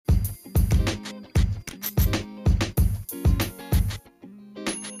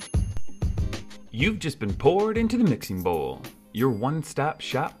You've just been poured into the Mixing Bowl, your one-stop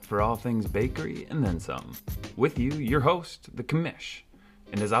shop for all things bakery and then some. With you, your host, the Commish,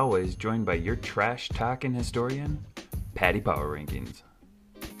 and as always, joined by your trash-talking historian, Patty Power Rankings.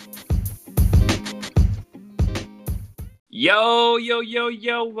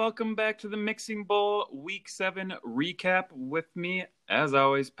 Yo, welcome back to the Mixing Bowl Week 7 recap with me, as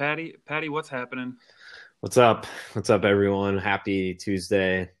always, Patty. Patty, what's happening? What's up? What's up, everyone? Happy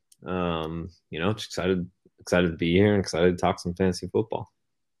Tuesday. Just excited to be here and excited to talk some fantasy football.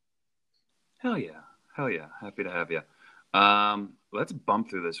 Hell yeah. Happy to have you. Let's bump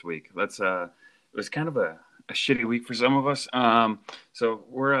through this week. It was kind of a shitty week for some of us. So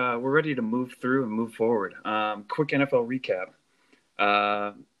we're ready to move through and move forward. Quick NFL recap.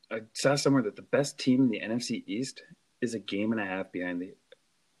 I saw somewhere that the best team in the NFC East is a game and a half behind the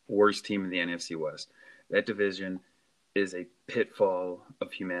worst team in the NFC West. That division is a pitfall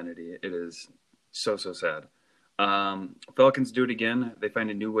of humanity. It is so sad. Falcons do it again. They find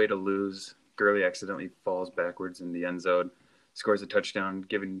a new way to lose. Gurley accidentally falls backwards in the end zone, scores a touchdown,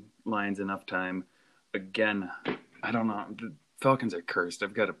 giving Lions enough time. Again, I don't know. The Falcons are cursed.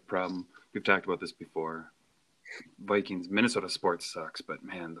 I've got a problem. We've talked about this before. Vikings, Minnesota sports sucks, but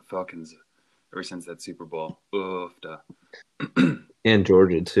man, the Falcons, ever since that Super Bowl, And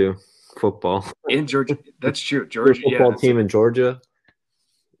Georgia too. Football. And Georgia, that's true. Georgia, football team in Georgia.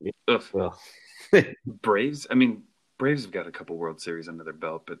 Well, Braves. I mean, Braves have got a couple World Series under their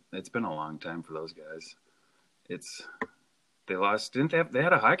belt, but it's been a long time for those guys. They lost. Didn't they have? They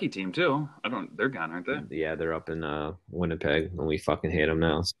had a hockey team too. They're gone, aren't they? Yeah, they're up in Winnipeg, and we fucking hate them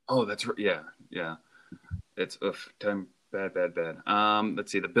now. Oh, that's right. Yeah. It's time bad.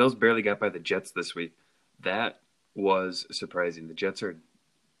 Let's see. The Bills barely got by the Jets this week. That was surprising. The Jets are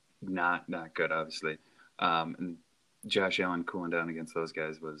not good, obviously. And Josh Allen cooling down against those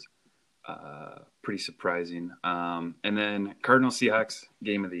guys was pretty surprising. And then Cardinals Seahawks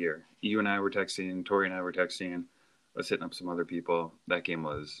game of the year. You and I were texting. Tori and I were texting. I was hitting up some other people. That game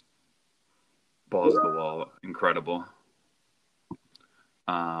was balls to the wall, incredible.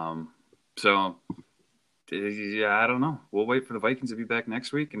 So yeah, I don't know. We'll wait for the Vikings to be back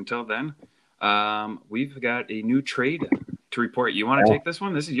next week. Until then, we've got a new trade to report. You want to take this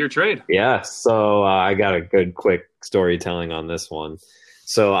one? This is your trade. Yeah. So I got a good quick storytelling on this one.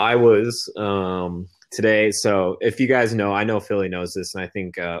 So I was today. So if you guys know, I know Philly knows this, and I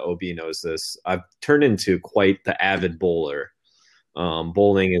think OB knows this. I've turned into quite the avid bowler.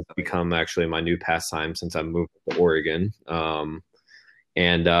 Bowling has become actually my new pastime since I moved to Oregon.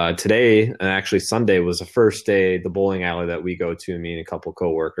 And today, and actually Sunday, was the first day the bowling alley that we go to, me and a couple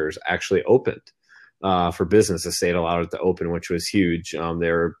coworkers, actually opened for business. The state allowed it to open, which was huge. They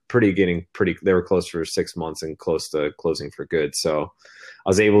were they were closed for 6 months and close to closing for good. So I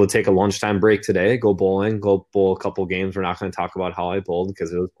was able to take a lunchtime break today, go bowling, go bowl a couple games. We're not going to talk about how I bowled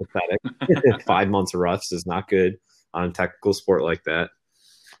because it was pathetic. 5 months of rust is not good on a technical sport like that.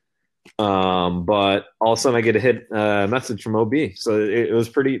 But all of a sudden I get a message from OB. So it was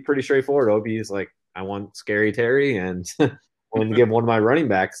pretty straightforward. OB is like, I want Scary Terry and wanted to give one of my running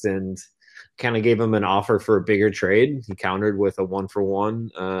backs, and kind of gave him an offer for a bigger trade. He countered with a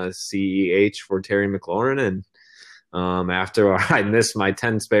 1-for-1 CEH for Terry McLaurin. And after I missed my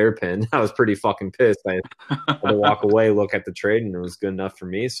 10 spare pin, I was pretty fucking pissed. I had to walk away, look at the trade, and it was good enough for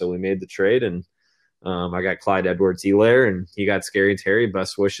me. So we made the trade, and I got Clyde Edwards-Helaire, and he got Scary Terry.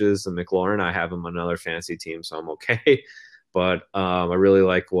 Best wishes to McLaurin. I have him on another fantasy team, so I'm okay. But I really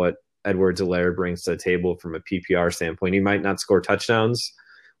like what Edwards-Helaire brings to the table from a PPR standpoint. He might not score touchdowns,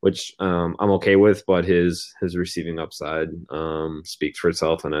 which I'm okay with, but his receiving upside speaks for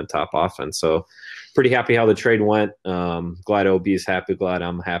itself in a top offense. So pretty happy how the trade went. Glad OB is happy. Glad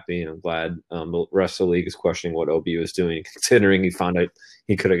I'm happy. And I'm glad the rest of the league is questioning what OB was doing, considering he found out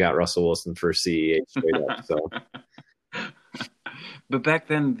he could have got Russell Wilson for CEH straight up. So, but back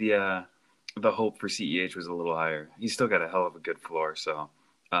then the hope for CEH was a little higher. He's still got a hell of a good floor. So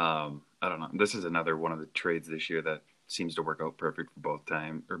I don't know. This is another one of the trades this year that seems to work out perfect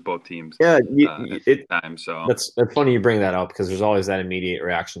for both teams. Yeah, So that's funny you bring that up, because there's always that immediate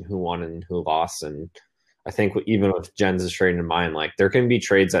reaction: who won and who lost. And I think even with Jens' trade in mind, like, there can be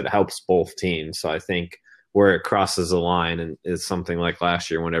trades that helps both teams. So I think where it crosses the line and is something like last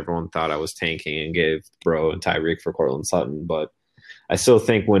year when everyone thought I was tanking and gave Bro and Tyreek for Cortland Sutton. But I still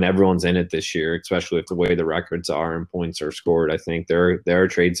think when everyone's in it this year, especially with the way the records are and points are scored, I think there are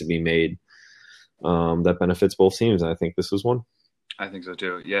trades to be made that benefits both teams. And I think this was one. I think so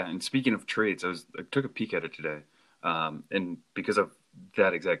too. Yeah. And speaking of trades, I took a peek at it today. And because of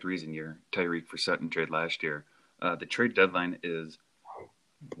that exact reason, your Tyreek for Sutton trade last year, the trade deadline is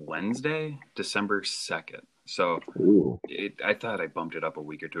Wednesday, December 2nd. So Ooh. I thought I bumped it up a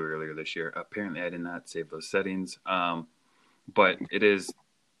week or two earlier this year. Apparently, I did not save those settings. But it is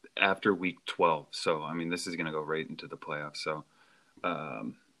after week 12. So, I mean, this is going to go right into the playoffs. So,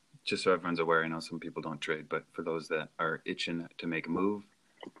 um, just so everyone's aware, I know some people don't trade, but for those that are itching to make a move,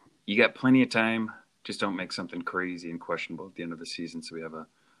 you got plenty of time. Just don't make something crazy and questionable at the end of the season. So we have a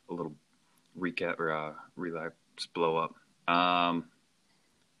little recap or relapse blow up.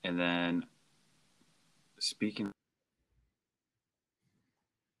 And then speaking,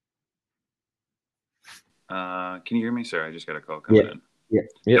 can you hear me? Sorry, I just got a call coming in.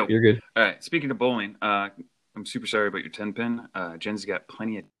 Yeah, Dope. you're good. All right. Speaking of bowling, I'm super sorry about your 10 pin. Jen's got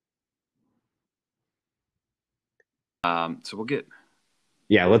plenty of. So we'll get.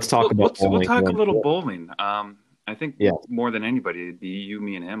 Yeah, let's talk about We'll bowling. talk a little bowling. I think Yeah. more than anybody, it'd be you,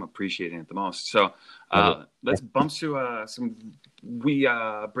 me, and him appreciating it the most. So let's bump to some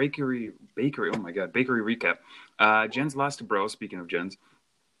bakery. Oh my god, bakery recap. Jen's lost to Bro. Speaking of Jen's,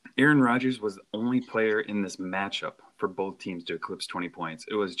 Aaron Rodgers was the only player in this matchup for both teams to eclipse 20 points.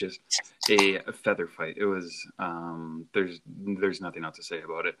 It was just a feather fight. It was there's nothing else to say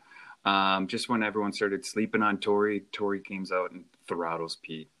about it. Just when everyone started sleeping on Tori comes out and throttles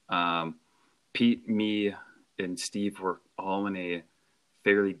Pete. Pete, me, and Steve were all in a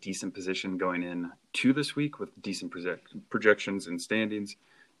fairly decent position going in to this week with decent projections and standings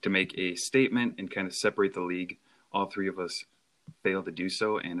to make a statement and kind of separate the league. All three of us failed to do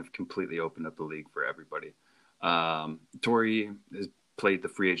so and have completely opened up the league for everybody. Tori has played the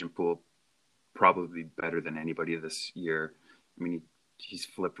free agent pool probably better than anybody this year. I mean, he's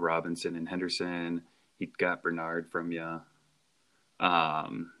flipped Robinson and Henderson. He got Bernard from you. I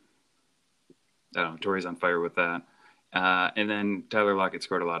don't know. Tori's on fire with that. And then Tyler Lockett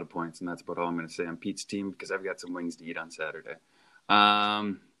scored a lot of points, and that's about all I'm going to say on Pete's team because I've got some wings to eat on Saturday.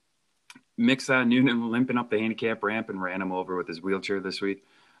 Mixa Noonan limping up the handicap ramp and ran him over with his wheelchair this week.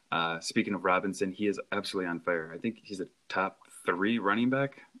 Speaking of Robinson, he is absolutely on fire. I think he's a top 3 running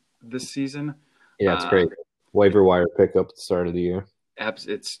back this season. Yeah, it's great. Waiver wire pickup at the start of the year.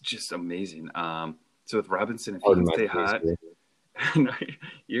 It's just amazing. So with Robinson, if he can stay hot,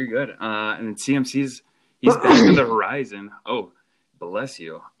 you're good. And then CMC's he's back on the horizon. Oh, bless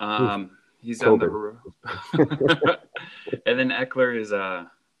you. He's on the and then Eckler is I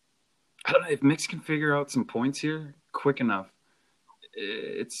don't know if Mix can figure out some points here quick enough.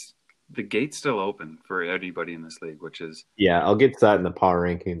 It's the gate's still open for anybody in this league, which is I'll get to that in the power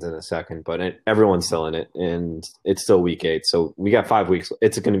rankings in a second, but everyone's still in it, and it's still week 8, so we got 5 weeks.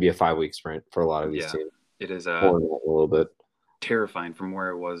 It's going to be a 5-week sprint for a lot of these teams. It is a little bit terrifying from where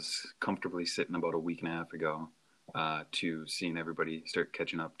it was comfortably sitting about a week and a half ago to seeing everybody start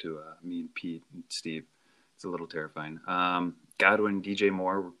catching up to me and Pete and Steve. It's a little terrifying. Godwin, DJ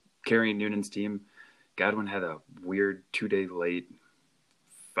Moore carrying Noonan's team. Godwin had a weird 2-day late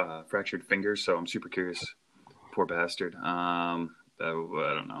fractured finger, so I'm super curious. Poor bastard. I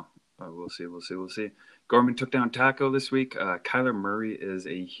don't know. We'll see. Gorman took down Taco this week. Kyler Murray is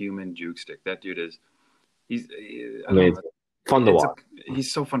a human juke stick. That dude is. He's fun to watch.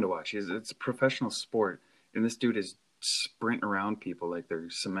 He's so fun to watch. It's a professional sport, and this dude is sprinting around people like they're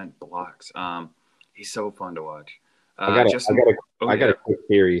cement blocks. He's so fun to watch. I got a quick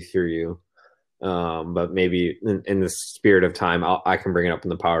theory through you, but maybe in the spirit of time, I can bring it up in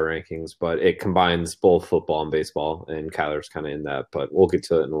the power rankings. But it combines both football and baseball, and Kyler's kind of in that. But we'll get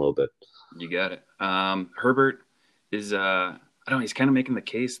to it in a little bit. You got it. Herbert is I don't know. He's kind of making the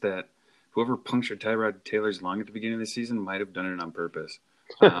case that whoever punctured Tyrod Taylor's lung at the beginning of the season might have done it on purpose.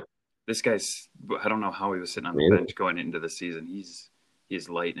 This guy's I don't know how he was sitting on the bench going into the season. He's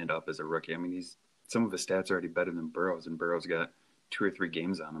lighting it up as a rookie. I mean, some of his stats are already better than Burrow's, and Burrow's got 2 or 3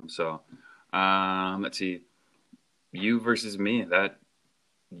 games on him. So, let's see, you versus me. That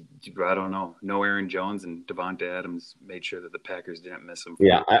I don't know. No Aaron Jones and Devontae Adams made sure that the Packers didn't miss him.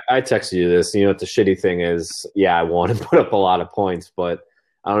 Yeah, I texted you this. You know what the shitty thing is? Yeah, I want to put up a lot of points, but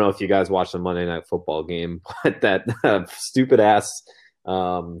I don't know if you guys watched the Monday Night Football game, but that stupid ass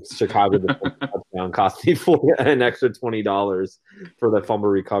Chicago touchdown cost me an extra $20 for the fumble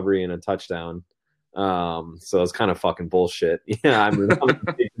recovery and a touchdown. So it's kind of fucking bullshit. Yeah, I mean, I'm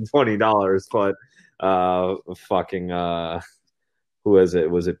taking $20, but who is it?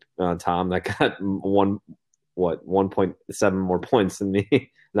 Was it Tom that got 1.7 more points than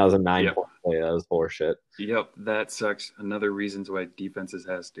me? That was a 9-point play. That was horseshit. Yep, that sucks. Another reasons why defenses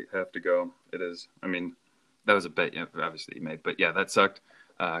have to go. It is. I mean, that was a bet. Obviously you made, but yeah, that sucked.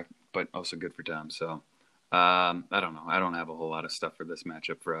 But also good for Tom. So I don't know. I don't have a whole lot of stuff for this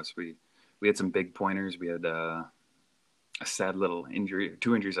matchup for us. We had some big pointers. We had a sad little injury,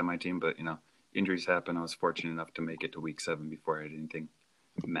 2 injuries on my team, but injuries happen. I was fortunate enough to make it to week 7 before I had anything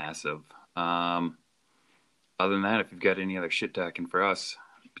massive. Other than that, if you've got any other shit talking for us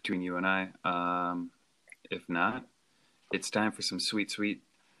between you and I, if not, it's time for some sweet, sweet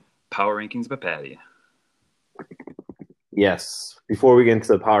power rankings by Patty. Yes. Before we get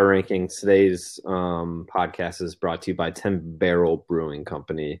into the power rankings, today's podcast is brought to you by 10 Barrel Brewing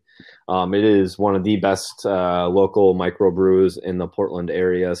Company. It is one of the best local microbrews in the Portland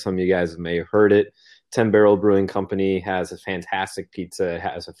area. Some of you guys may have heard it. 10 Barrel Brewing Company has a fantastic pizza,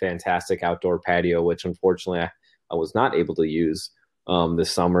 has a fantastic outdoor patio, which unfortunately I was not able to use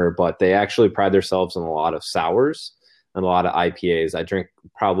this summer, but they actually pride themselves on a lot of sours and a lot of IPAs.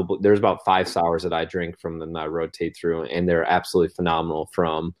 There's about 5 sours that I drink from them that I rotate through, and they're absolutely phenomenal,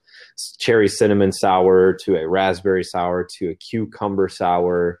 from cherry cinnamon sour to a raspberry sour to a cucumber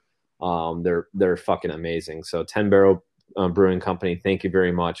sour. They're fucking amazing. So 10 Barrel Brewing Company, thank you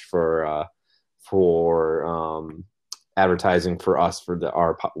very much for advertising for us for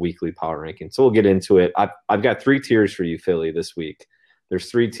our weekly power ranking. So we'll get into it. I've got 3 tiers for you, Philly, this week. There's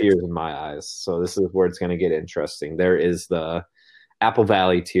 3 tiers in my eyes, so this is where it's going to get interesting. There is the Apple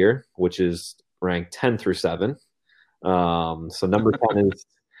Valley tier, which is ranked 10 through 7. So number 10 is,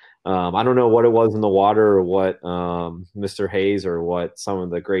 I don't know what it was in the water or what Mr. Hayes or what some of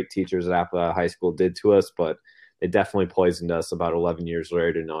the great teachers at Apple High School did to us, but they definitely poisoned us about 11 years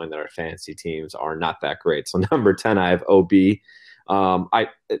later, knowing that our fantasy teams are not that great. So number 10, I have OB.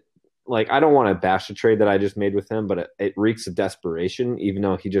 I don't want to bash the trade that I just made with him, but it reeks of desperation, even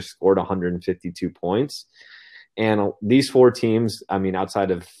though he just scored 152 points. And these 4 teams, I mean,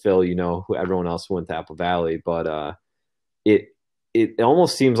 outside of Phil, who everyone else went to Apple Valley, but it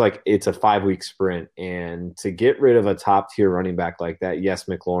almost seems like it's a 5-week sprint. And to get rid of a top tier running back like that, yes,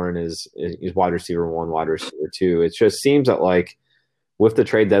 McLaurin is wide receiver 1, wide receiver 2. It just seems that, like, with the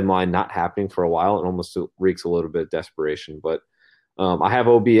trade deadline not happening for a while, it almost reeks a little bit of desperation. But I have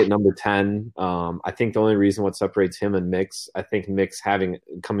OB at number 10. I think the only reason what separates him and Mix, I think Mix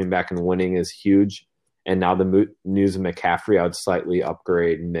coming back and winning is huge. And now the news of McCaffrey, I would slightly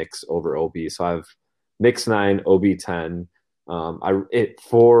upgrade Mix over OB. So I have Mix 9, OB 10.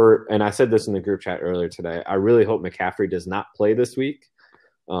 And I said this in the group chat earlier today, I really hope McCaffrey does not play this week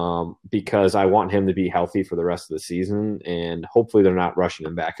because I want him to be healthy for the rest of the season. And hopefully they're not rushing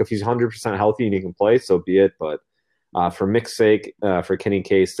him back. If he's 100% healthy and he can play, so be it. But for Mick's sake, for Kenny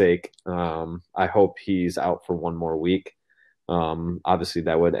K's sake, I hope he's out for 1 more week. Obviously,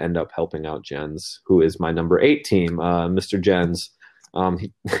 that would end up helping out Jens, who is my number 8 team, Mr. Jens.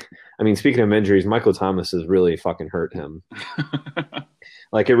 Speaking of injuries, Michael Thomas has really fucking hurt him.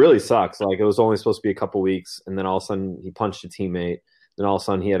 Like, it really sucks. Like, it was only supposed to be a couple weeks, and then all of a sudden he punched a teammate. Then all of a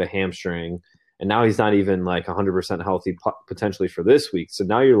sudden he had a hamstring, and now he's not even like 100% healthy potentially for this week. So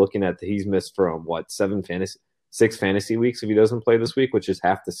now you're looking at he's missed from 6 fantasy weeks if he doesn't play this week, which is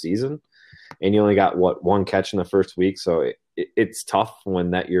half the season, and you only got 1 catch in the first week. So it's tough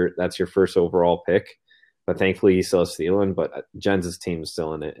when that's your first overall pick. But thankfully he still has Thielen. But Jens' team is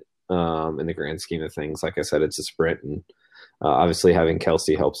still in it in the grand scheme of things. Like I said, it's a sprint, and obviously having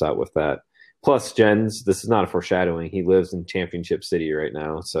Kelsey helps out with that. Plus, Jens, this is not a foreshadowing. He lives in Championship City right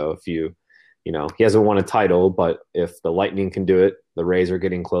now, so if he hasn't won a title, but if the Lightning can do it, the Rays are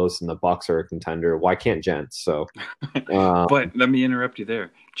getting close, and the Bucks are a contender. Why can't Jens? So, but let me interrupt you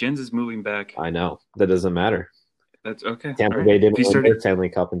there. Jens is moving back. I know that doesn't matter. That's okay. Tampa Bay didn't win their Stanley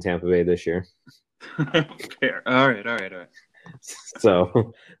Cup in Tampa Bay this year. Fair. All right.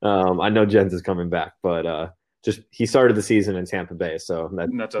 So, I know Jens is coming back, but he started the season in Tampa Bay, so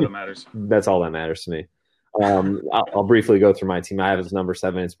that's all that matters. That's all that matters to me. I'll briefly go through my team. I have as number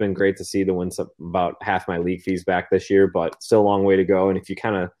 7. It's been great to see the wins about half my league fees back this year, but still a long way to go. And if you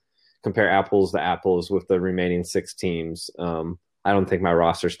kind of compare apples to apples with the remaining 6 teams, I don't think my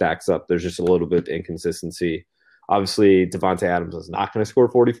roster stacks up. There's just a little bit of inconsistency. Obviously, Devontae Adams is not going to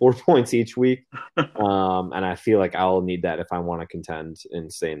score 44 points each week, and I feel like I'll need that if I want to contend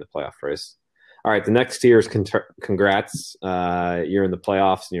and stay in the playoff race. All right, the next tier is congrats. You're in the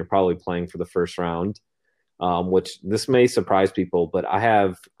playoffs, and you're probably playing for the first round. Which this may surprise people, but I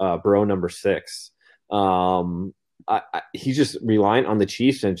have Bro number 6. He's just reliant on the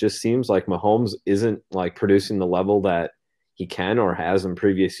Chiefs, and it just seems like Mahomes isn't like producing the level that he can or has in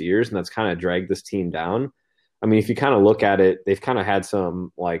previous years, and that's kind of dragged this team down. I mean, if you kind of look at it, they've kind of had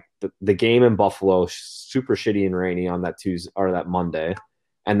some like the game in Buffalo, super shitty and rainy on that Tuesday or that Monday,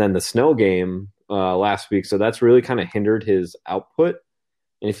 and then the snow game last week. So that's really kind of hindered his output.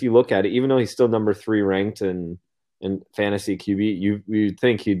 And if you look at it, even though he's still number 3 ranked in fantasy QB, you'd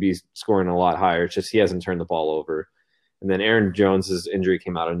think he'd be scoring a lot higher. It's just he hasn't turned the ball over. And then Aaron Jones's injury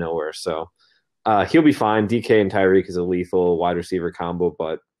came out of nowhere. So he'll be fine. DK and Tyreek is a lethal wide receiver combo,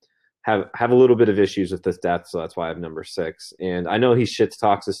 but have a little bit of issues with this depth, so that's why I have number 6. And I know he shit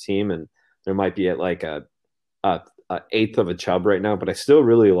talks his team, and there might be at like a eighth of a Chubb right now, but I still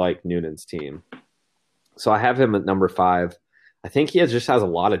really like Noonan's team. So I have him at number 5. I think he just has a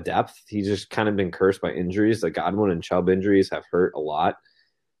lot of depth. He's just kind of been cursed by injuries. The Godwin and Chubb injuries have hurt a lot.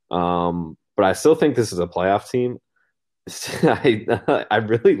 But I still think this is a playoff team. I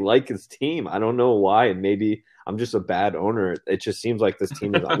really like his team. I don't know why, and maybe I'm just a bad owner. It just seems like this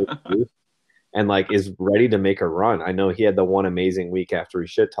team is underused and like is ready to make a run. I know he had the one amazing week after he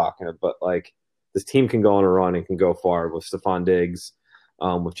shit talking, but like this team can go on a run and can go far with Stephon Diggs,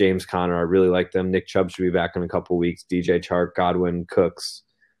 with James Conner. I really like them. Nick Chubb should be back in a couple of weeks. DJ Chark, Godwin, Cooks.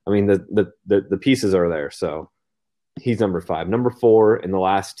 I mean, the pieces are there. So he's number 5. Number 4, and the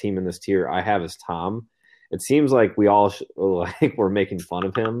last team in this tier I have is Tom. It seems like we all like we're making fun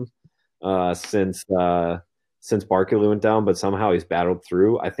of him since Barkley went down, but somehow he's battled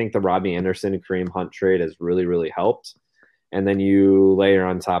through. I think the Robbie Anderson and Kareem Hunt trade has really, really helped. And then you layer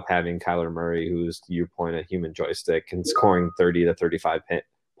on top having Kyler Murray, who's, to your point, a human joystick and scoring 30 to 35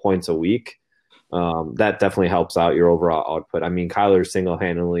 points a week. That definitely helps out your overall output. I mean, Kyler's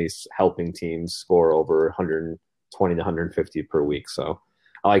single-handedly helping teams score over 120 to 150 per week. So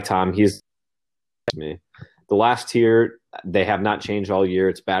I like Tom. He's me. The last tier, they have not changed all year.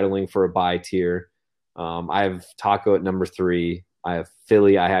 It's battling for a bye tier. I have Taco at number 3. I have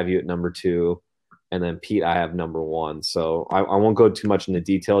Philly. I have you at number 2. And then Pete, I have number 1. So I won't go too much into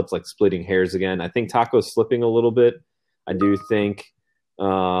detail. It's like splitting hairs again. I think Taco's slipping a little bit. I do think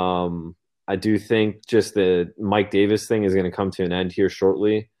just the Mike Davis thing is going to come to an end here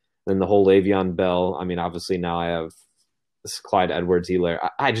shortly. Then the whole Le'Veon Bell. I mean, obviously now I have this Clyde Edwards-Helaire.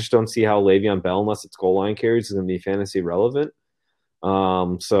 I just don't see how Le'Veon Bell, unless it's goal line carries, is going to be fantasy relevant.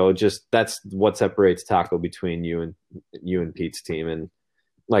 So just that's what separates Taco between you and Pete's team. And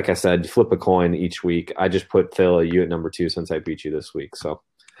like I said, flip a coin each week. I just put Phil, you at number 2 since I beat you this week. So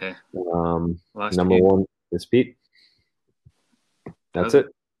Okay. number 1 is Pete. That's it.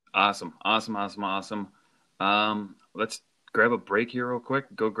 Awesome. Let's grab a break here real quick.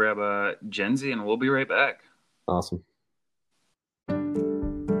 Go grab a Gen Z, and we'll be right back. Awesome.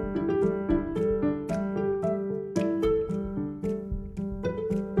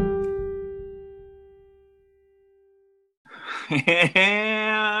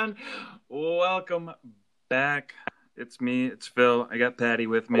 And welcome back. It's me. It's Phil. I got Patty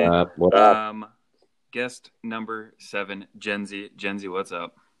with me. What up? Guest number 7, Gen Z. Gen Z, what's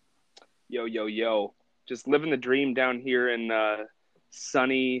up? Yo. Just living the dream down here in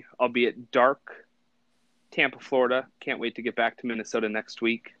sunny, albeit dark, Tampa, Florida. Can't wait to get back to Minnesota next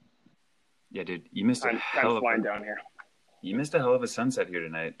week. Yeah, dude, you missed a hell of flying down here. You missed a hell of a sunset here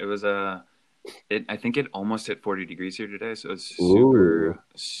tonight. It was I think it almost hit 40 degrees here today, so it's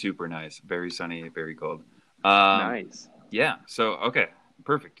super nice. Very sunny, very cold. Nice. Yeah. So okay,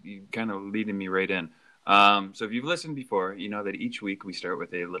 perfect. You kind of leading me right in. So if you've listened before, you know that each week we start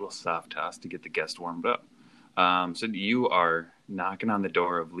with a little soft toss to get the guest warmed up. So you are knocking on the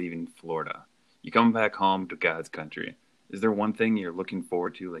door of leaving Florida. You come back home to God's country. Is there one thing you're looking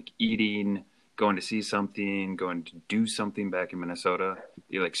forward to, like eating, going to see something, going to do something back in Minnesota that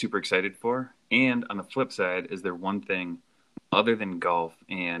you're like super excited for? And on the flip side, is there one thing other than golf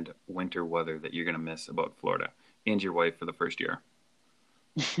and winter weather that you're going to miss about Florida and your wife for the first year?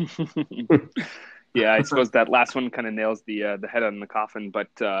 Yeah, I suppose that last one kind of nails the head on the coffin. But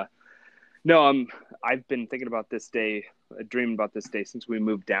no, I've been thinking about this day, dreaming about this day since we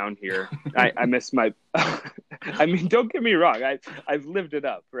moved down here. I miss my. I mean, don't get me wrong. I've lived it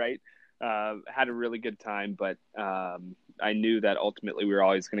up, right? Had a really good time, but I knew that ultimately we were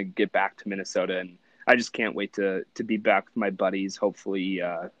always going to get back to Minnesota, and I just can't wait to be back with my buddies. Hopefully,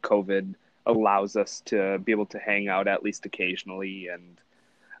 COVID allows us to be able to hang out at least occasionally, and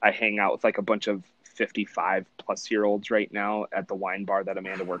I hang out with like a bunch of 55-plus-year-olds right now at the wine bar that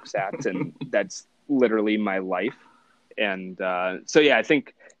Amanda works at, and that's literally my life. And so, yeah, I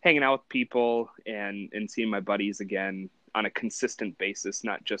think hanging out with people and seeing my buddies again on a consistent basis,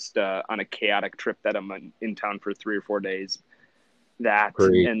 not just on a chaotic trip that I'm in town for 3 or 4 days. That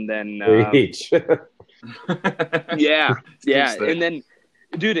Preach. And then yeah. And then,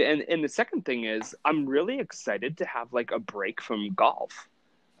 dude, and the second thing is I'm really excited to have like a break from golf.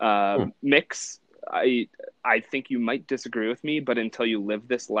 Mix, I think you might disagree with me, but until you live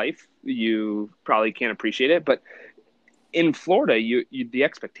this life, you probably can't appreciate it. But in Florida, you the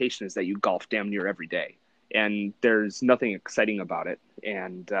expectation is that you golf damn near every day, and there's nothing exciting about it.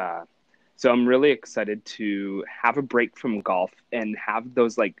 And So I'm really excited to have a break from golf and have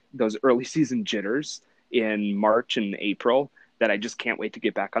those early season jitters in March and April that I just can't wait to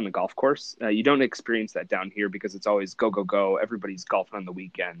get back on the golf course. You don't experience that down here because it's always go, go, go. Everybody's golfing on the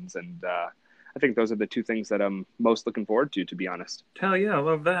weekends. And I think those are the two things that I'm most looking forward to be honest. Hell yeah, I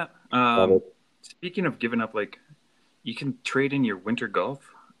love that. Speaking of giving up, like, you can trade in your winter golf,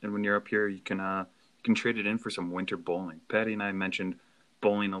 and when you're up here, you can trade it in for some winter bowling. Patty and I mentioned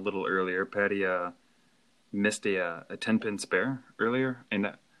bowling a little earlier. Patty missed a 10-pin spare earlier, and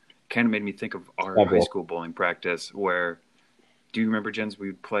that kind of made me think of our high school bowling practice where, do you remember, Jens, we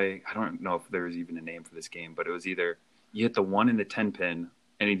would play, I don't know if there was even a name for this game, but it was either you hit the 1 and the 10-pin,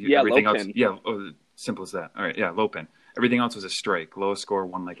 and everything else, simple as that. All right, yeah, low pin. Everything else was a strike. Lowest score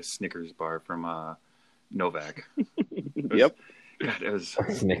won like a Snickers bar from Novak. Yep. God, it was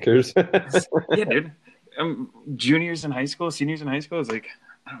Snickers. Yeah, dude. Juniors in high school, seniors in high school, is like,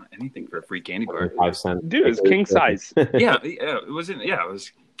 I don't know, anything for a free candy bar. 5 cents. Dude, it's king size. It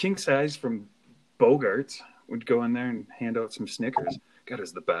was king size from Bogarts. Would go in there and hand out some Snickers. God, it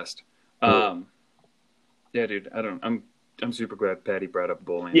was the best. Yeah, dude. I'm super glad Patty brought up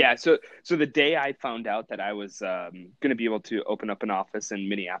bowling. Yeah, so the day I found out that I was going to be able to open up an office in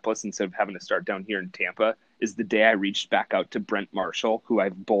Minneapolis instead of having to start down here in Tampa is the day I reached back out to Brent Marshall, who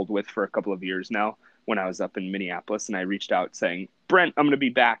I've bowled with for a couple of years now when I was up in Minneapolis. And I reached out saying, Brent, I'm going to be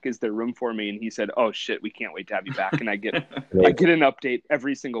back. Is there room for me? And he said, oh, shit, we can't wait to have you back. And I get an update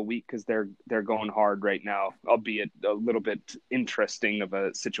every single week because they're going hard right now, albeit a little bit interesting of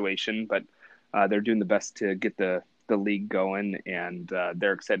a situation. But they're doing the best to get the league going, and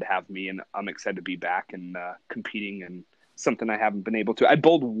they're excited to have me, and I'm excited to be back and competing, and something I haven't been able to. I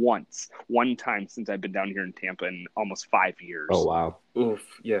bowled one time since I've been down here in Tampa in almost 5 years. Oh wow. Oof.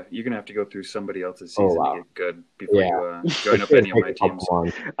 Yeah, you're gonna have to go through somebody else's season to get good before you join up any of my teams.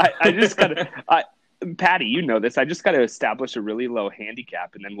 I just gotta Patty, you know this. I just got to establish a really low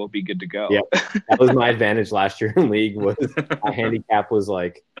handicap, and then we'll be good to go. Yeah, that was my advantage last year in league. Was my handicap was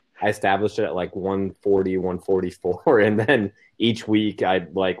like I established it at like 140, 144, and then each week I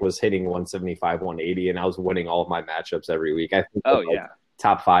was hitting 175, 180, and I was winning all of my matchups every week. I think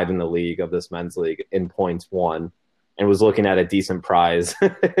top 5 in the league of this men's league in points won, and was looking at a decent prize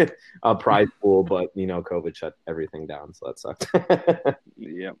pool, but COVID shut everything down, so that sucked.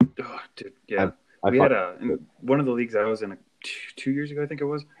 Yeah, oh, dude, yeah. We had in one of the leagues I was in 2 years ago, I think it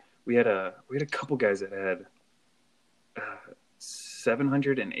was. We had a couple guys that had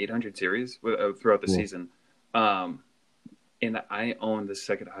 700 and 800 series throughout the season, and I owned the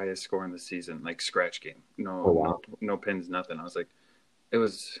second highest score in the season, like scratch game. No pins, nothing. I was like, it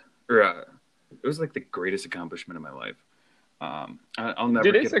was like the greatest accomplishment of my life. I'll never.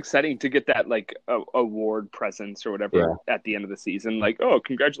 It is exciting to get that award presents or whatever at the end of the season. Like, oh,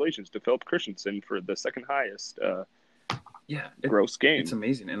 congratulations to Philip Christensen for the second highest gross game. It's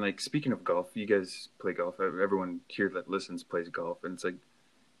amazing. And like, speaking of golf, you guys play golf. Everyone here that listens plays golf, and it's like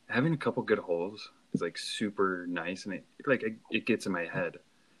having a couple good holes is like super nice, and it gets in my head.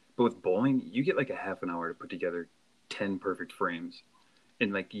 But with bowling, you get like a half an hour to put together 10 perfect frames,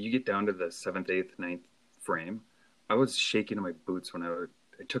 and like you get down to the 7th, 8th, 9th frame. I was shaking in my boots when I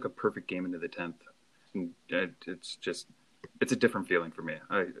took a perfect game into the 10th. And it's a different feeling for me.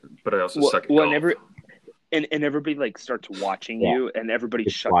 But I also suck at golf. And everybody starts watching you, and everybody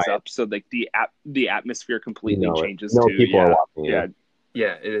shuts up. So like the atmosphere completely changes too. People are watching you.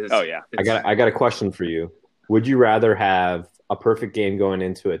 Yeah, it is. Oh yeah. I got a question for you. Would you rather have a perfect game going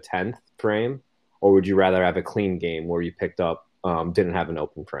into a 10th frame, or would you rather have a clean game where you picked up didn't have an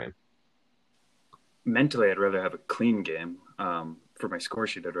open frame? Mentally, I'd rather have a clean game. For my score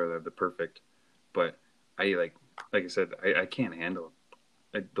sheet, I'd rather have the perfect. But I like I said, I can't handle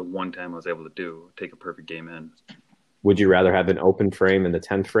the one time I was able to take a perfect game in. Would you rather have an open frame in the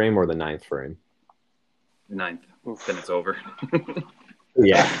 10th frame or the 9th frame? 9th. Then it's over.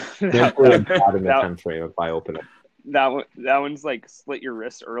 Yeah. Not in the 10th frame if I open it. That one's like slit your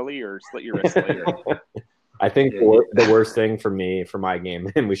wrist early or slit your wrist later. I think the worst thing for me, for my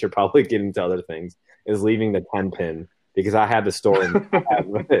game, and we should probably get into other things, is leaving the 10 pin because I had the storm,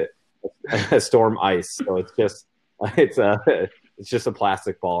 storm ice. So it's just a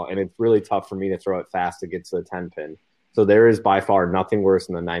plastic ball, and it's really tough for me to throw it fast to get to the 10 pin. So there is by far nothing worse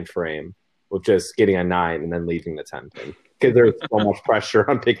in the 9th frame with just getting a 9 and then leaving the 10 pin because there's so much pressure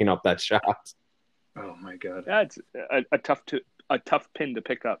on picking up that shot. Oh my God. That's a tough pin to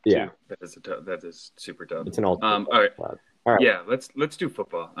pick up too. Yeah, that is super tough. It's an ultimate. All right. Yeah, let's do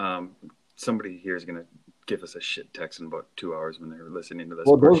football. Somebody here is gonna give us a shit text in about 2 hours when they're listening to this.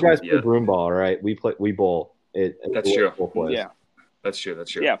 Well, those guys play broomball, all right? We bowl. That's true. Yeah, that's true.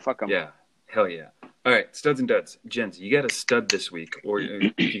 Yeah, fuck them. Yeah, Hell yeah. All right, studs and duds. Jens, you got a stud this week, or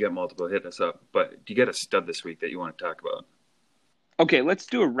if you got multiple, hit us up. But do you got a stud this week that you want to talk about? Okay, let's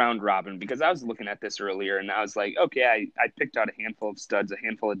do a round robin because I was looking at this earlier and I was like, okay, I picked out a handful of studs, a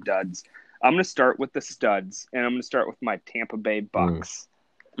handful of duds. I'm going to start with the studs, and I'm going to start with my Tampa Bay Bucks.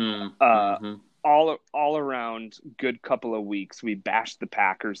 All around good couple of weeks. We bashed the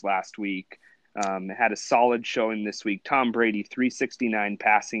Packers last week. Had a solid showing this week. Tom Brady, 369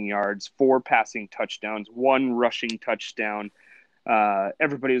 passing yards, 4 passing touchdowns, 1 rushing touchdown.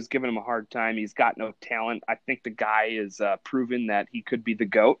 Everybody was giving him a hard time. He's got no talent. I think the guy is proven that he could be the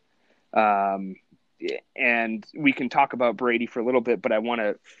GOAT. And we can talk about Brady for a little bit, but I want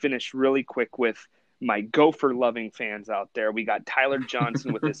to finish really quick with my Gopher-loving fans out there. We got Tyler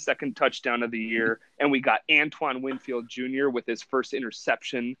Johnson with his second touchdown of the year, and we got Antoine Winfield Jr. with his first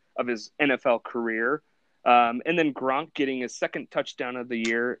interception of his NFL career. And then Gronk getting his second touchdown of the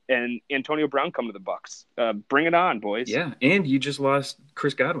year, and Antonio Brown coming to the Bucks. Bring it on, boys. Yeah, and you just lost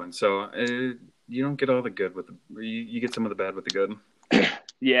Chris Godwin, so you don't get all the good with you get some of the bad with the good.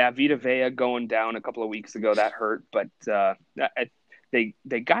 Yeah, Vita Vea going down a couple of weeks ago, that hurt, but they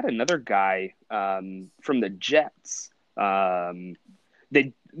got another guy from the Jets.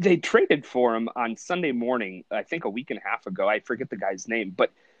 They traded for him on Sunday morning, I think a week and a half ago. I forget the guy's name,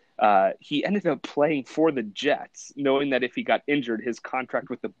 but he ended up playing for the Jets, knowing that if he got injured, his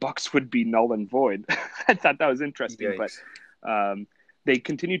contract with the Bucks would be null and void. I thought that was interesting. Yikes. But they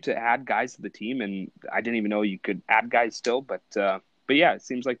continued to add guys to the team, and I didn't even know you could add guys still. But yeah, it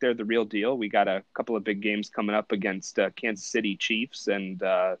seems like they're the real deal. We got a couple of big games coming up against Kansas City Chiefs and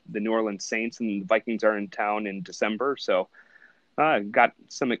the New Orleans Saints, and the Vikings are in town in December. So got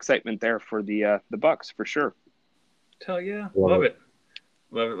some excitement there for the Bucks for sure. Hell yeah, love it.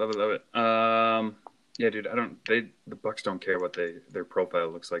 Yeah, dude, the Bucks don't care what their profile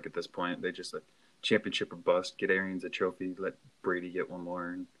looks like at this point. They just like championship or bust, get Arians a trophy, let Brady get one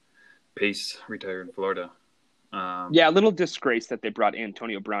more, and Pace retire in Florida. Yeah, a little disgrace that they brought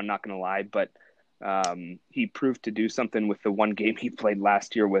Antonio Brown, not going to lie, but he proved to do something with the one game he played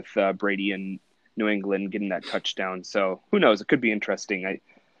last year with Brady in New England, getting that touchdown. So who knows? It could be interesting.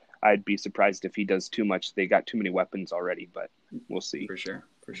 I'd be surprised if he does too much. They got too many weapons already, but we'll see. For sure.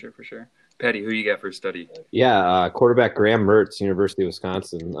 Patty, who you got for study? Yeah, quarterback Graham Mertz, University of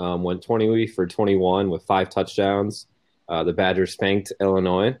Wisconsin, went 20 for 21 with 5 touchdowns. The Badgers spanked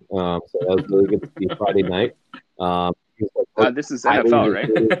Illinois, so that was really good to see Friday night. This is NFL, right?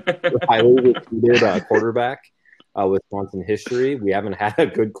 Highly reputed quarterback, Wisconsin history. We haven't had a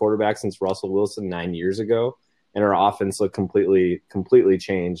good quarterback since Russell Wilson 9 years ago, and our offense looked completely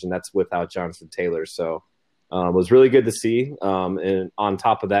changed, and that's without Jonathan Taylor. So it was really good to see. And on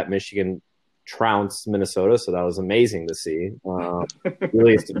top of that, Michigan trounced Minnesota, so that was amazing to see.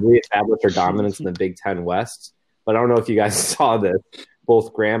 Really established our dominance in the Big Ten West. But I don't know if you guys saw this.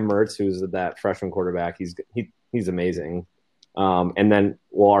 Both Graham Mertz, who's that freshman quarterback, he's amazing. And then,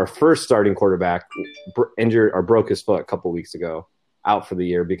 our first starting quarterback injured or broke his foot a couple weeks ago, out for the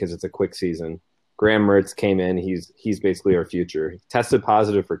year because it's a quick season. Graham Mertz came in. He's basically our future. He tested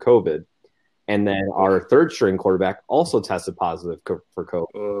positive for COVID. And then our third string quarterback also tested positive for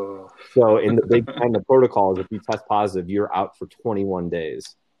COVID. So in the Big Ten, the protocol is if you test positive, you're out for 21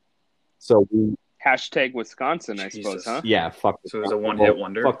 days. So we hashtag Wisconsin, I suppose, huh? Yeah, fuck. So it was a one-hit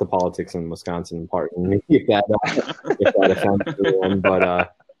wonder. Fuck the politics in Wisconsin part. If that offends everyone,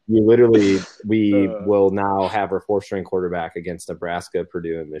 but we will now have our fourth string quarterback against Nebraska,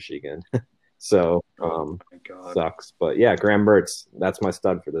 Purdue, and Michigan. So sucks. But yeah, Graham Mertz, that's my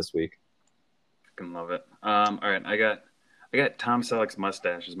stud for this week. Fucking love it. All right, I got Tom Selleck's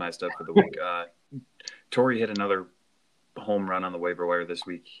mustache as my stud for the week. Torrey hit another home run on the waiver wire this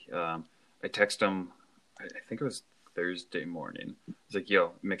week. I texted him, I think it was Thursday morning. I was like,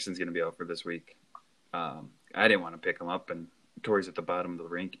 yo, Mixon's going to be out for this week. I didn't want to pick him up, and Torrey's at the bottom of the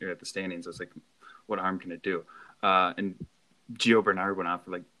rank, or at the standings. I was like, what harm can it do? And Gio Bernard went off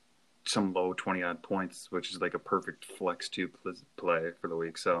for like some low 20-odd points, which is like a perfect flex 2 play for the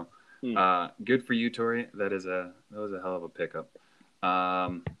week. So good for you, Torrey. That was a hell of a pickup.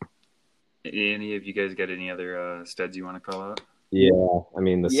 Any of you guys got any other studs you want to call out? Yeah, I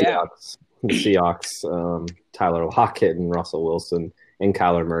mean, the Seahawks, Tyler Lockett and Russell Wilson and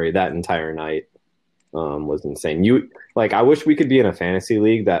Kyler Murray that entire night was insane. I wish we could be in a fantasy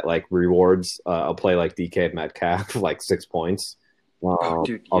league that like rewards a play like DK Metcalf like 6 points of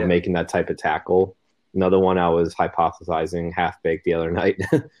making that type of tackle. Another one I was hypothesizing half-baked the other night,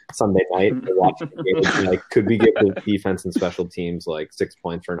 Sunday night, watching the game. Like, could we get the defense and special teams like 6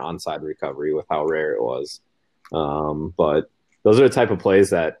 points for an onside recovery with how rare it was? But those are the type of plays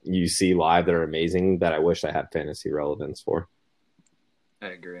that you see live that are amazing that I wish I had fantasy relevance for. I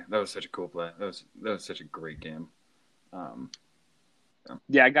agree. That was such a cool play. That was such a great game.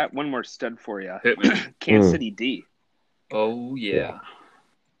 Yeah, I got one more stud for you. Hit me. Kansas City D. Oh yeah.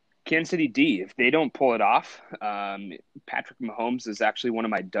 Kansas City D. If they don't pull it off, Patrick Mahomes is actually one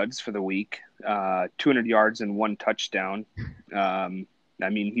of my duds for the week. 200 yards and 1 touchdown. I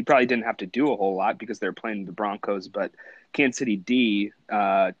mean, he probably didn't have to do a whole lot because they're playing the Broncos, but Kansas City D,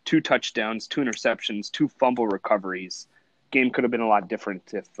 2 touchdowns, 2 interceptions, 2 fumble recoveries. Game could have been a lot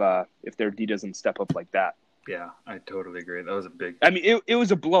different if their D doesn't step up like that. Yeah, I totally agree. That was a big. I mean, it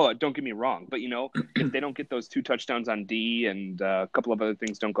was a blowout. Don't get me wrong, but if they don't get those 2 touchdowns on D and a couple of other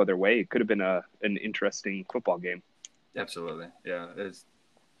things don't go their way, it could have been an interesting football game. Absolutely, yeah. It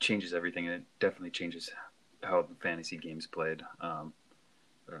changes everything, and it definitely changes how the fantasy game's played.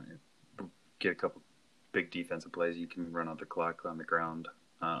 Get a couple big defensive plays, you can run out the clock on the ground.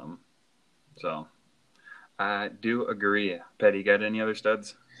 So I do agree. Petty, got any other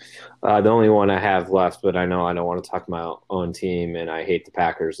studs? The only one I have left, but I know I don't want to talk my own team, and I hate the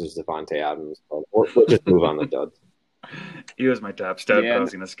Packers, is Devontae Adams. But we'll just move on the duds. He was my top stud, but I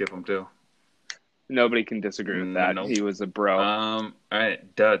was going to skip him too. Nobody can disagree with that. Nope. He was a bro. All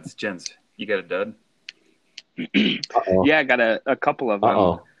right, duds. Gents, you got a dud? Yeah, I got a couple of them.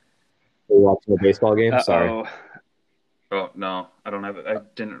 Are you watching a baseball game? Sorry. Oh, no. I don't have it. I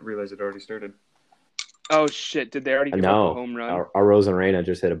didn't realize it already started. Oh, shit. Did they already give up a home run? Our Rosarena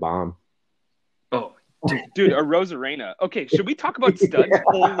just hit a bomb. Oh, dude, a Rosarena. Okay, should we talk about studs? Yeah.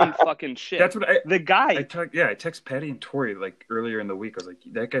 Holy fucking shit. That's what the guy. I texted Patty and Tori like earlier in the week. I was like,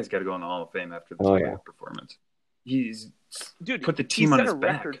 that guy's got to go in the Hall of Fame after this performance. He's put the team on his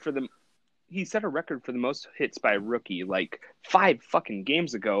back. He set a record for the most hits by a rookie like 5 fucking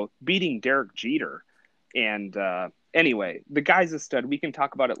games ago, beating Derek Jeter. And anyway, the guy's a stud. We can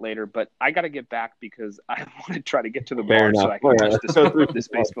talk about it later, but I got to get back because I want to try to get to the bar so I can watch this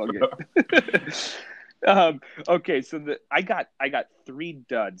baseball game. Okay, so I got 3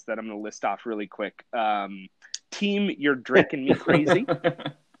 duds that I'm going to list off really quick. Team, you're drinking me crazy.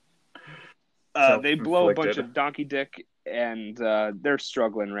 They blow a bunch of donkey dick, and they're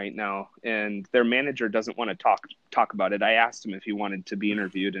struggling right now. And their manager doesn't want to talk about it. I asked him if he wanted to be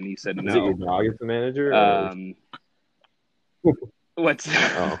interviewed, and he said no. Is it your dog as the manager? What's?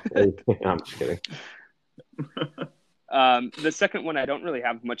 Oh, I'm just kidding. The second one, I don't really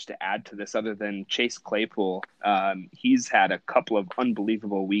have much to add to this other than Chase Claypool. He's had a couple of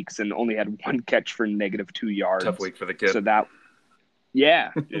unbelievable weeks and only had 1 catch for -2 yards. Tough week for the kid. So that.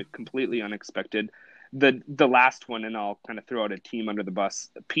 Yeah, completely unexpected. The last one, and I'll kind of throw out a team under the bus,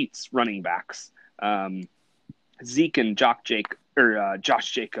 Pete's running backs. Zeke and Josh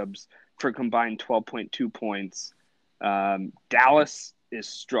Jacobs for a combined 12.2 points. Dallas is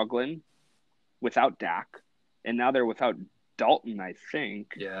struggling without Dak, and now they're without Dalton, I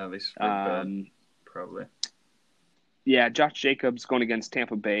think. Yeah, they bad, probably. Yeah, Josh Jacobs going against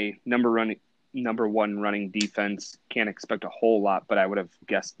Tampa Bay, number 1 running defense. Can't expect a whole lot, but I would have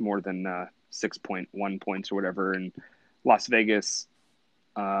guessed more than 6.1 points or whatever. And Las Vegas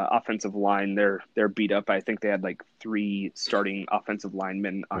offensive line, they're beat up. I think they had like 3 starting offensive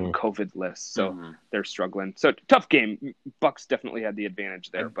linemen on COVID lists, so they're struggling. So tough game. Bucks definitely had the advantage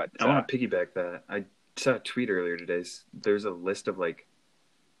there. But I want to piggyback that. I saw a tweet earlier today. There's a list of like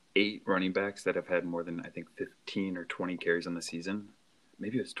 8 running backs that have had more than I think 15 or 20 carries on the season.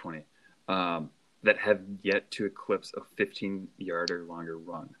 Maybe it was 20. That have yet to eclipse a 15-yard or longer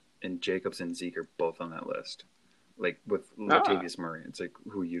run. And Jacobs and Zeke are both on that list. Like with Latavius Murray, it's like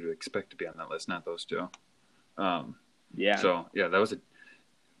who you'd expect to be on that list, not those 2. Yeah. So, yeah, that was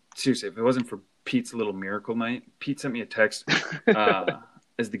seriously, if it wasn't for Pete's little miracle night, Pete sent me a text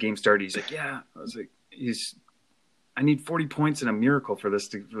as the game started. He's like, yeah. I was like, I need 40 points and a miracle for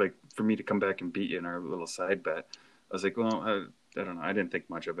this for me to come back and beat you in our little side bet. I was like, well, I don't know. I didn't think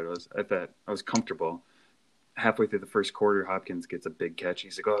much of it. I thought I was comfortable. Halfway through the first quarter, Hopkins gets a big catch.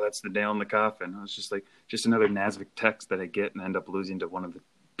 He's like, oh, that's the nail in the coffin. I was just like, just another Nasvik text that I get and end up losing to one of the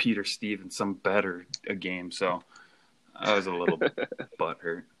Peter, Steve, and some better a game. So I was a little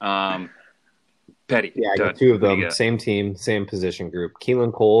butthurt. Petty. Yeah, I got 2 of them. Same team, same position group.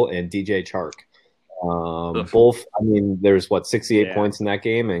 Keelan Cole and DJ Chark. Both, I mean, there's 68 points in that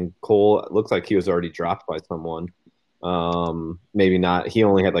game, and Cole, it looks like he was already dropped by someone. Maybe not. He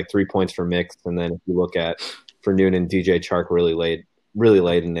only had like 3 points for mixed, and then if you look at for Noonan, DJ Chark really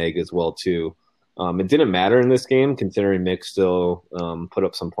laid an egg as well too. It didn't matter in this game considering Mick still put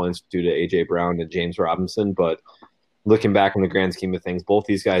up some points due to AJ Brown and James Robinson, but looking back in the grand scheme of things, both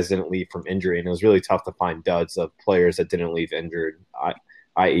these guys didn't leave from injury, and it was really tough to find duds of players that didn't leave injured.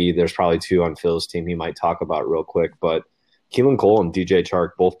 I.e., there's probably two on Phil's team he might talk about real quick, but Keelan Cole and DJ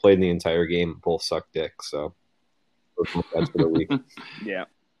Chark both played the entire game, both sucked dick. So that's for the week. Yeah.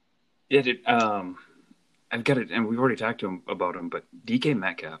 Yeah, dude, I've got it, and we've already talked to him about him, but DK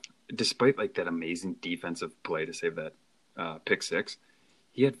Metcalf, despite like that amazing defensive play to save that pick six,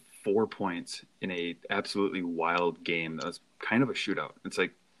 he had 4 points in a absolutely wild game. That was kind of a shootout. It's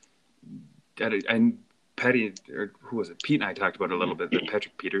like, and Petty, or who was it? Pete and I talked about it a little bit, that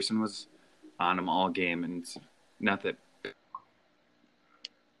Patrick Peterson was on him all game, and it's not that it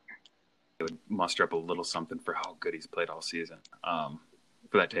would muster up a little something for how good he's played all season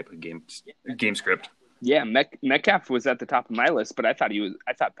for that type of game script. Yeah, Metcalf was at the top of my list, but I thought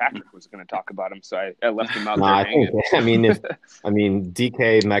Patrick was going to talk about him, so I left him out there hanging. I mean,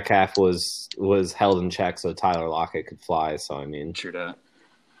 DK Metcalf was held in check so Tyler Lockett could fly. So I mean, true that.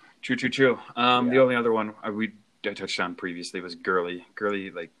 True. The only other one I touched on previously was Gurley.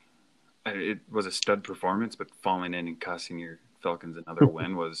 Gurley, like, it was a stud performance, but falling in and costing your Falcons another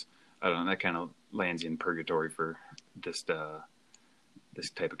win was, I don't know, that kind of lands you in purgatory for this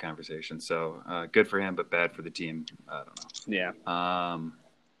type of conversation. So good for him, but bad for the team. I don't know. Yeah. All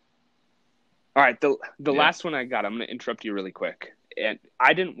right. The last one I got, I'm going to interrupt you really quick. And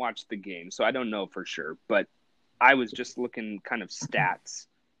I didn't watch the game, so I don't know for sure, but I was just looking kind of stats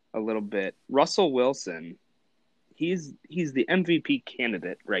a little bit. Russell Wilson, he's the MVP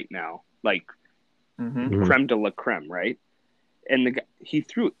candidate right now, like creme de la creme, right? And he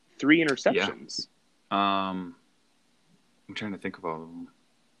threw 3 interceptions. Yeah. I'm trying to think about them.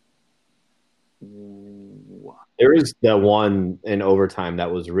 There was that one in overtime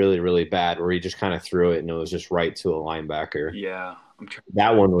that was really, really bad where he just kind of threw it and it was just right to a linebacker. Yeah.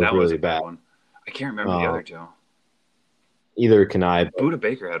 That one was really bad. One. I can't remember the other two. Either can I. Budda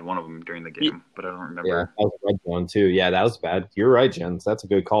Baker had one of them during the game, but I don't remember. Yeah, that was a red one too. Yeah, that was bad. You're right, Jens. That's a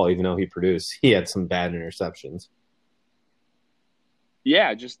good call, even though he had some bad interceptions.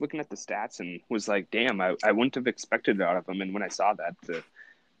 Yeah, just looking at the stats and was like, damn, I wouldn't have expected it out of him. And when I saw that, to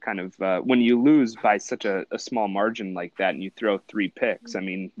kind of when you lose by such a small margin like that and you throw 3 picks, I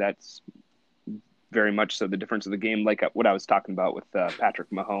mean, that's very much so the difference of the game, like what I was talking about with Patrick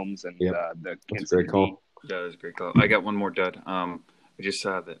Mahomes and the Kansas City. Call. That was a great call. I got one more dud. I just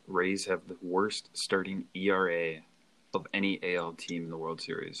saw that Rays have the worst starting ERA of any AL team in the World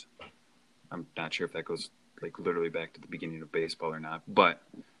Series. I'm not sure if that goes like literally back to the beginning of baseball or not, but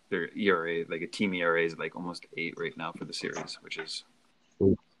their ERA, like a team ERA, is like almost 8 right now for the series, which is.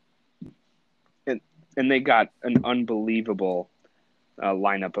 And they got an unbelievable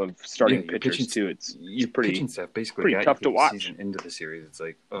lineup of starting pitchers too. It's pretty pitching staff basically tough to watch. Season into the series, it's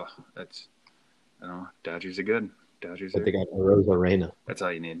like, that's. I don't know. Dodgers are good. But they got Rosa Reyna. That's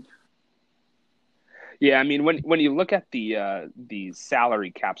all you need. Yeah, I mean, when you look at the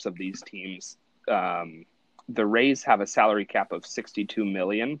salary caps of these teams, the Rays have a salary cap of $62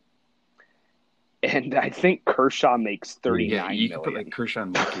 million, and I think Kershaw makes $39 million. You could put like Kershaw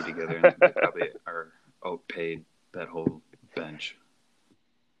and Mookie together, and they probably are outpaid that whole bench.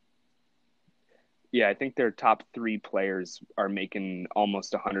 Yeah, I think their top 3 players are making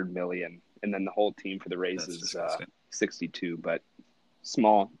almost $100 million. And then the whole team for the Rays is 62, but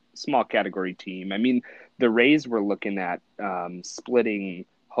small category team. I mean, the Rays were looking at splitting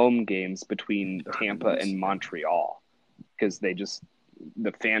home games between Tampa and Montreal because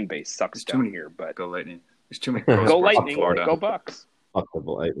the fan base sucks down here. But go Lightning! There's too many. Go Lightning! Go Bucks! Up the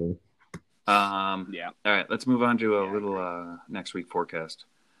Lightning. Yeah. All right, let's move on to a little next week forecast.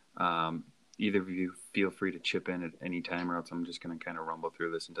 Either of you feel free to chip in at any time, or else I'm just going to kind of rumble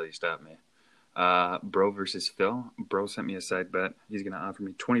through this until you stop me. Bro versus Phil. Bro sent me a side bet. He's going to offer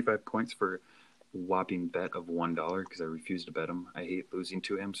me 25 points for a whopping bet of $1 because I refuse to bet him. I hate losing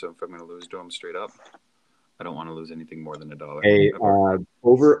to him, so if I'm going to lose to him straight up, I don't want to lose anything more than $1. Hey,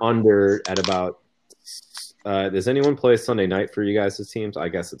 over under at about. Does anyone play Sunday night for you guys' teams? I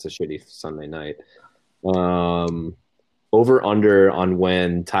guess it's a shitty Sunday night. Over under on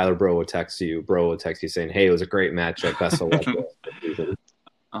when Tyler Bro will text you. Bro will text you saying, "Hey, it was a great matchup. Best of luck."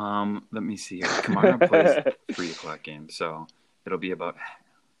 Let me see here. Kamara plays 3:00 game, so it'll be about.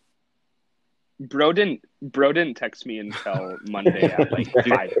 Bro didn't text me until Monday at like 5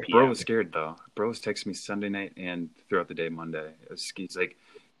 p.m. Bro was scared though. Bro was texting me Sunday night and throughout the day Monday. He's like,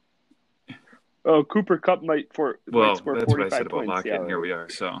 "Oh, Cooper Kupp might score 45 that's what I said about points." Lockett, and here we are.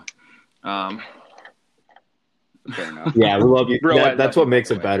 So, fair enough. Yeah, we love you. Bro, that's what makes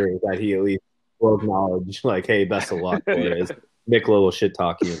it better is that he at least will acknowledge, like, "Hey, best of luck." Nicola will shit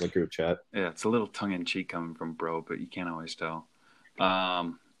talk you in the group chat. Yeah, it's a little tongue in cheek coming from bro, but you can't always tell.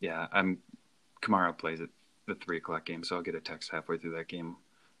 Yeah, Kamara plays at the 3:00 game, so I'll get a text halfway through that game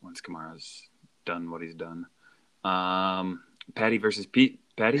once Kamara's done what he's done. Patty versus Pete.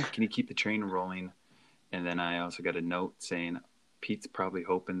 Patty, can you keep the train rolling? And then I also got a note saying Pete's probably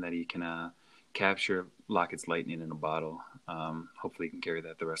hoping that he can capture Lockett's lightning in a bottle. Hopefully he can carry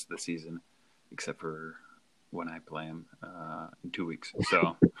that the rest of the season, except for when I play him in 2 weeks.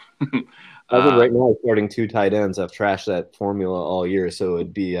 So As of right now, starting 2 tight ends. I've trashed that formula all year, so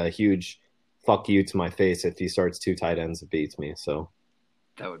it'd be a huge fuck you to my face if he starts 2 tight ends and beats me. So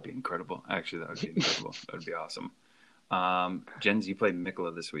that would be incredible. Actually, that would be incredible. That would be awesome. Jens, you played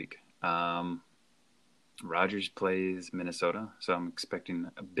Mikkola this week. Rogers plays Minnesota, so I'm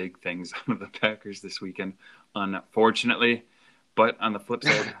expecting big things out of the Packers this weekend, unfortunately. But on the flip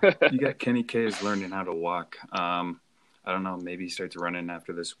side, you got Kenny K is learning how to walk. I don't know, maybe he starts running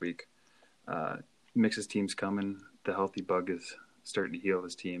after this week. Mix's team's coming. The healthy bug is starting to heal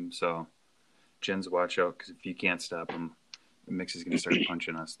his team. So, Jens, watch out, because if you can't stop him, Mix is going to start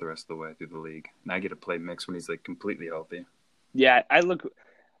punching us the rest of the way through the league. And I get to play Mix when he's like completely healthy. Yeah, I look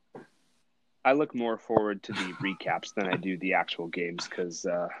more forward to the recaps than I do the actual games because,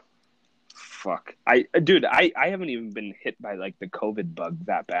 fuck, I haven't even been hit by like the COVID bug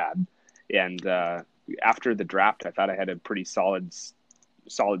that bad, and after the draft, I thought I had a pretty solid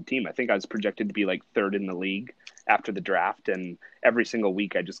team. I think I was projected to be like 3rd in the league after the draft, and every single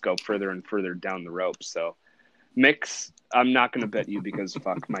week I just go further and further down the ropes. So, Mix, I'm not going to bet you because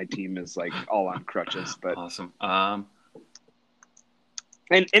fuck, my team is like all on crutches. But awesome.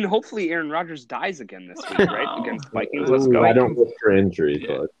 And hopefully Aaron Rodgers dies again this week, right? Against the Vikings. Let's go. I don't look for injury,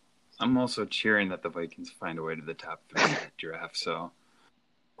 Yeah. but I'm also cheering that the Vikings find a way to the top 3 of the draft. So,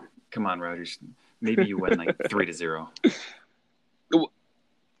 come on, Rodgers. Maybe you win like 3-0.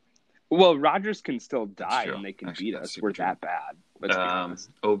 Well, Rodgers can still die true. and they can Actually, beat that's us. super We're true. that bad. Let's be honest.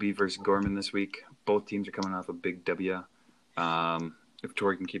 OB versus Gorman this week. Both teams are coming off a big W. If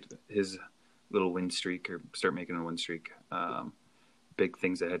Torrey can keep his little win streak or start making a win streak, big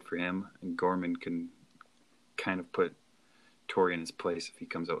things ahead for him. And Gorman can kind of put Torrey in his place if he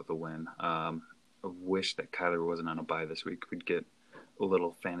comes out with a win. I wish that Kyler wasn't on a bye this week. We'd get a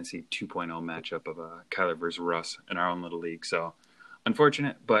little fantasy 2.0 matchup of Kyler versus Russ in our own little league. So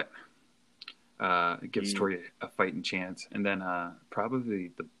unfortunate, but it gives Torrey a fighting chance. And then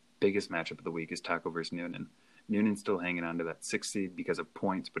probably the biggest matchup of the week is Taco versus Noonan. Noonan's still hanging on to that 6 seed because of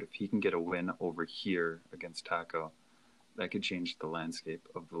points, but if he can get a win over here against Taco, that could change the landscape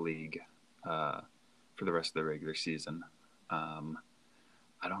of the league for the rest of the regular season. I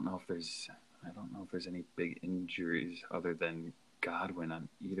don't know if there's any big injuries other than Godwin on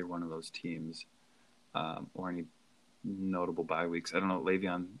either one of those teams, or any notable bye weeks. I don't know.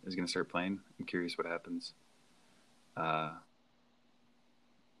 Le'Veon is going to start playing. I'm curious what happens.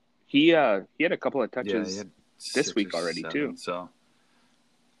 He had a couple of Yeah, touches he had this 6 week or already 7, too.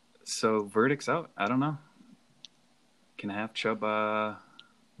 So verdict's out. I don't know. Can have Chubb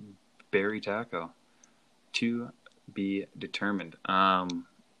bury Taco? To be determined.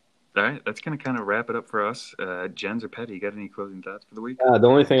 All right, that's going to kind of wrap it up for us. Jens or Petty, you got any closing thoughts for the week? the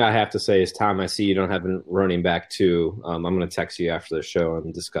only thing I have to say is, Tom, I see you don't have a running back too. I'm going to text you after the show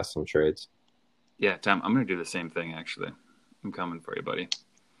and discuss some trades. Yeah, Tom, I'm going to do the same thing, actually. I'm coming for you, buddy.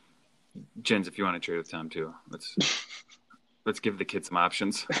 Jens, if you want to trade with Tom, too, let's give the kid some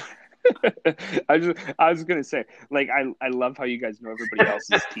options. I was gonna say, like, I love how you guys know everybody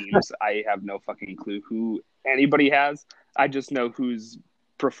else's teams. I have no fucking clue who anybody has. I just know who's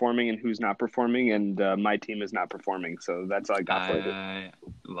performing and who's not performing, and my team is not performing. So that's all I got for it. I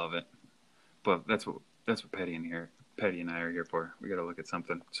love it. But that's what Petty and I are here for. We got to look at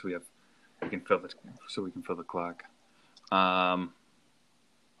something so we can fill the clock.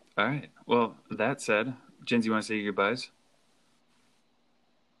 All right. Well, that said, Jens, you want to say your goodbyes?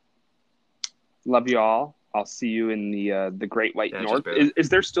 Love you all. I'll see you in the Great White Yeah, North. just barely. Is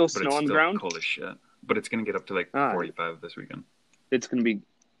there still But snow it's on the still ground? cold as shit. But it's going to get up to like 45 this weekend. It's going to be...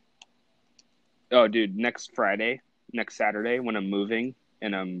 Oh, dude, next Saturday, when I'm moving,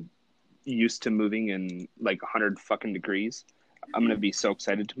 and I'm used to moving in like 100 fucking degrees, I'm going to be so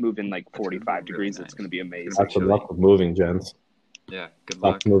excited to move in like 45 degrees. Nice. It's going to be amazing. That's good luck with moving, gents. Yeah, good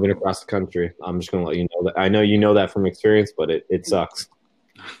luck. Luck moving across the country. I'm just going to let you know that. I know you know that from experience, but it sucks.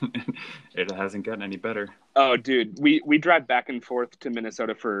 It hasn't gotten any better. Oh, dude, we drive back and forth to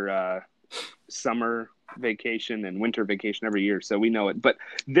Minnesota for summer vacation and winter vacation every year, so we know it. But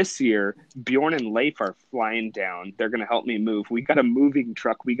this year, Bjorn and Leif are flying down. They're going to help me move. We got a moving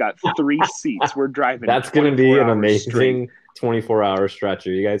truck. We got 3 seats. We're driving. That's going to be an 24 hours amazing straight. 24-hour stretch.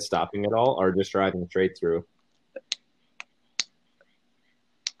 Are you guys stopping at all or just driving straight through?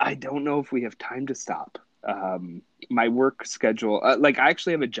 I don't know if we have time to stop. My work schedule, like I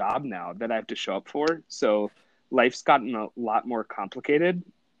actually have a job now that I have to show up for. So life's gotten a lot more complicated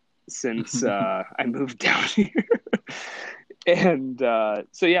since I moved down here. And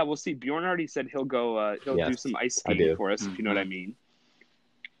so, yeah, we'll see. Bjorn already said he'll go, he'll do some ice skating for us, if you know what I mean.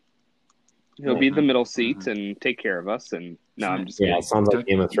 He'll be the middle seat and take care of us. And no, I'm just kidding. Yeah, it sounds like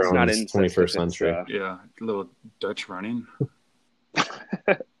Game of Thrones, not 21st century. Yeah, a little Dutch running.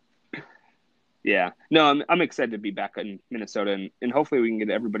 Yeah, no, I'm excited to be back in Minnesota, and hopefully we can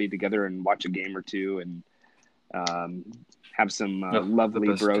get everybody together and watch a game or two and have some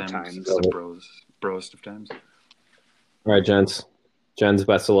lovely bro times. The broest of times. All right, gents. Jens,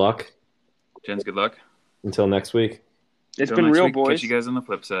 best of luck. Jens, good luck. Until next week. It's been real, boys. Catch you guys on the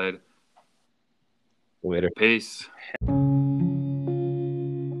flip side. Later. Peace.